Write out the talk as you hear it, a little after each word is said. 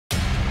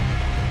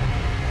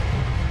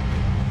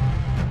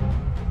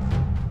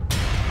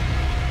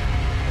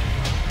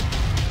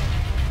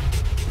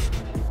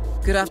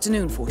Good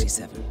afternoon,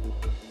 47.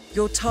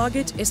 Your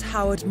target is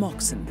Howard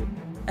Moxon,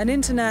 an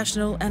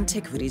international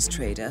antiquities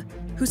trader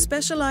who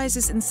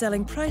specializes in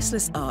selling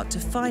priceless art to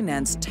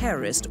finance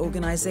terrorist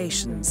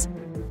organizations.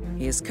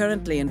 He is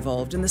currently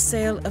involved in the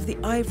sale of the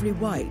ivory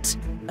white,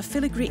 a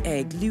filigree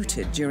egg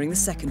looted during the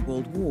Second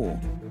World War.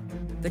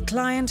 The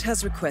client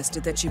has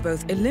requested that you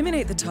both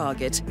eliminate the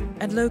target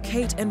and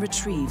locate and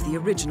retrieve the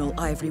original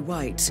ivory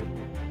white.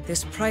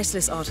 This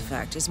priceless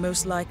artifact is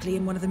most likely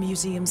in one of the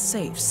museum's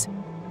safes.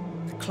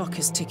 The clock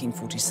is ticking,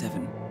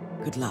 47.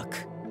 Good luck.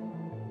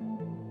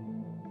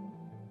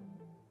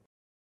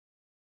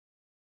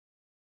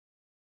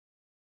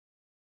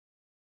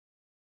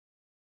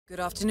 Good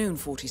afternoon,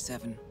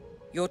 47.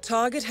 Your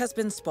target has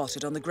been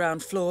spotted on the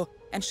ground floor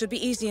and should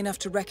be easy enough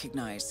to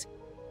recognize.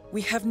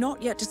 We have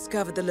not yet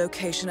discovered the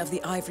location of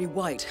the ivory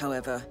white,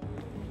 however.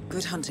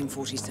 Good hunting,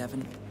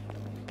 47.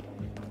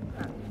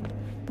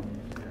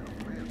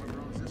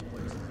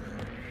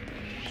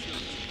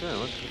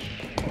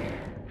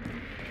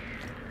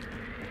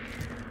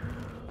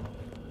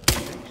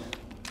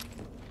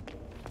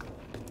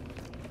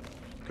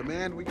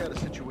 Command, we got a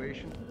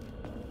situation.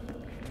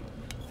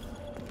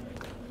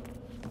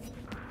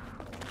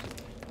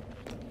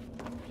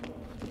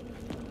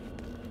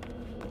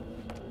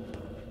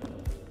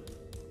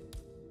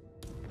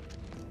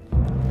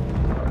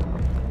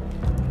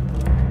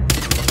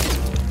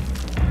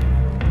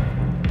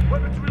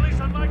 Weapons release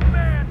on my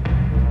command!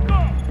 Go!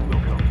 We'll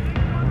go.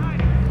 Anyone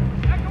hiding?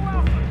 Echo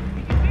Alpha!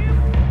 Can you see him?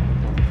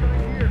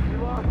 Right here, we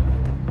lost.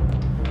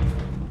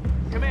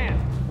 Command,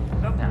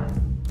 up now.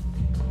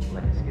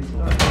 Let's get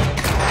started.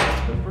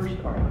 The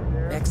first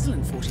target.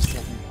 Excellent,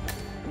 47.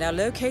 Now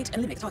locate and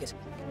eliminate the target.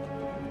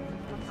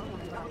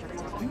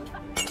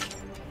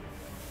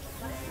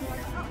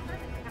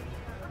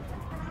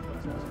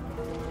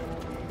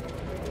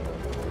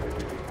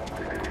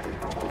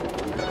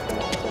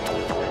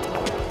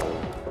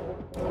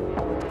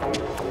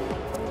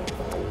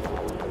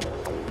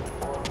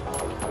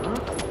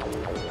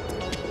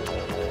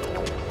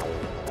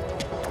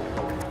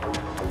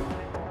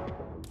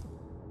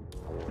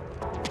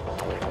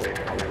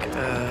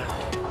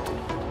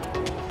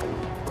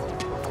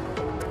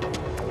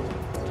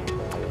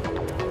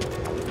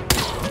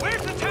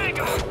 Where's the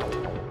tango?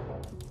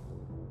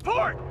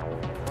 Port!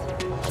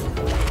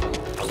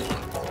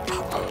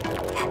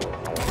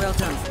 Well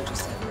done,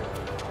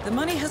 47. The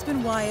money has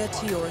been wired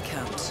to your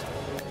account.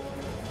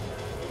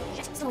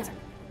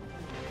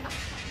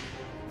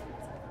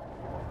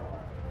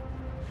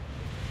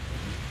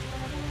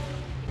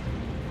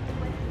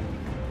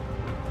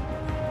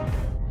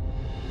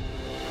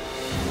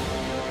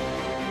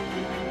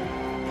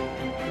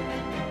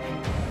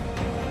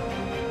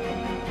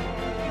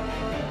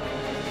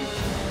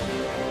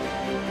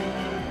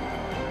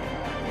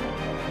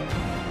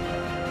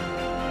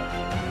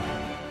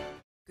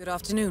 Good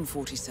afternoon,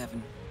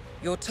 47.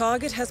 Your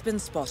target has been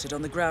spotted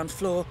on the ground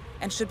floor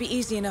and should be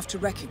easy enough to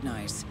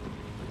recognize.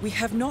 We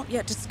have not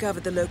yet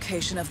discovered the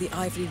location of the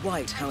ivory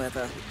white,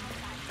 however.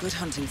 Good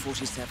hunting,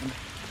 47.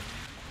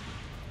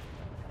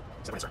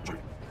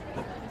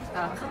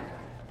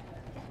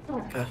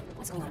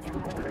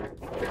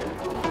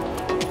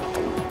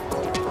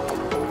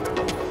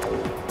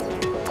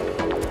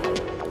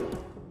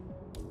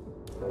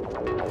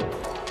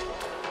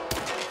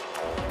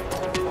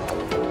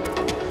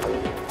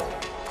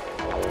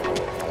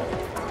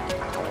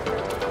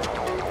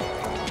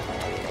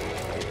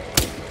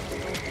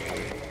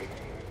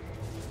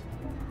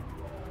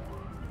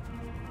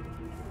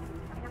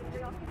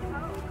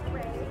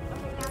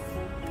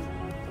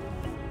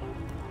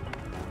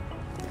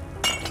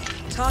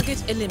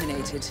 Target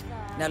eliminated.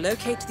 Now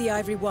locate the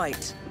ivory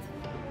white.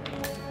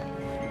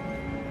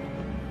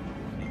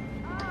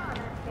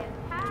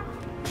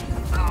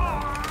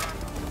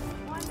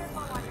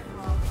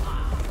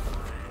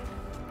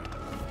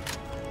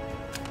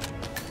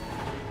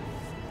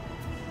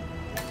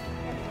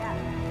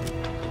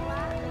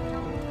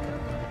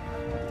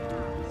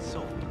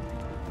 So,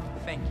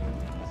 thank you,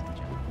 ladies and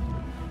gentlemen.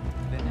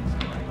 The next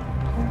client.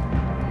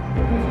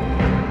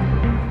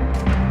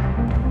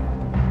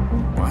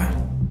 What?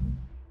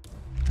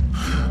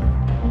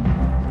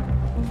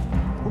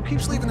 Who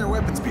keeps leaving their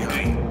weapons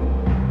behind?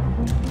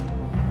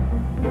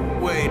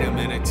 Wait a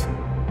minute.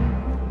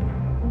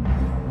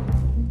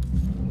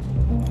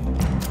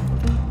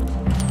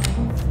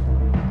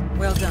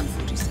 Well done,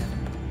 47.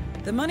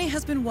 The money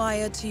has been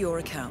wired to your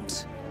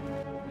account.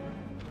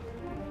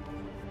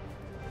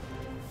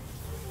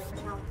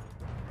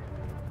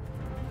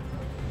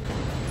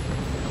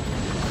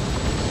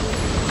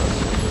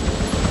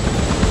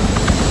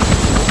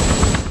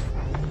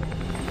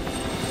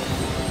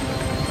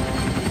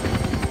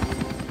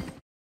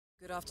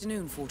 Good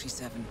afternoon,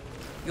 47.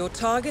 Your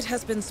target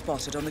has been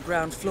spotted on the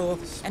ground floor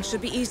and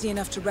should be easy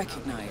enough to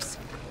recognize.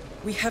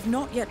 We have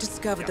not yet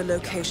discovered the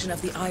location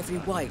of the ivory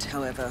white,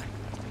 however.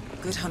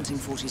 Good hunting,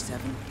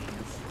 47.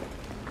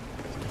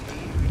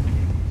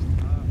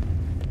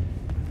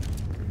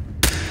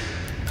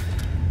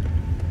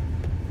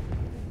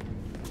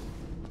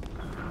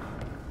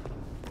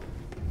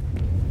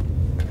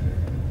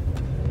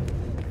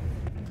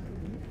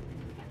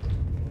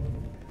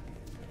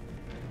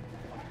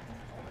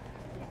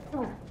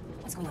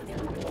 What's going on there?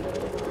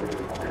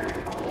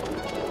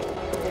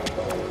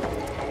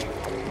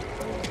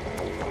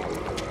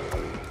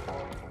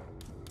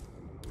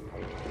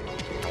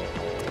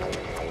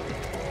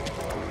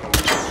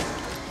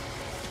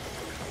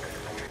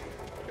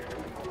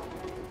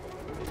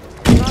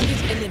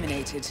 Target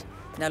eliminated.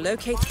 Now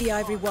locate the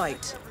ivory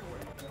white.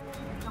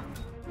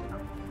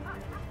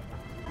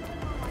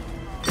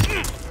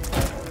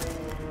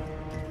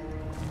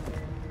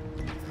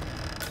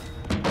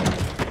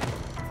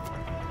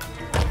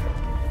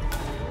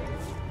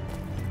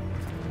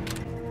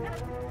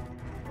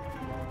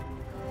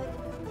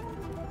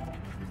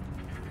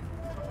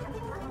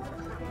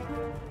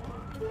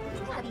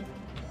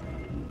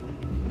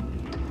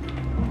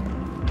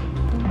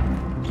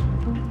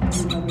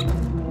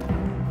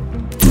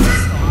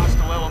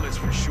 Hostile elements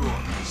for sure.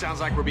 Sounds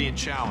like we're being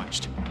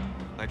challenged.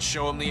 Let's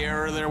show them the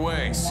error of their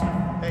ways.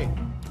 Hey,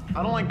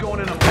 I don't like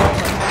going in a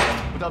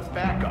place without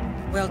backup.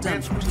 Well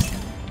done, 47.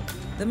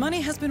 The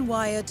money has been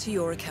wired to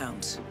your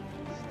account.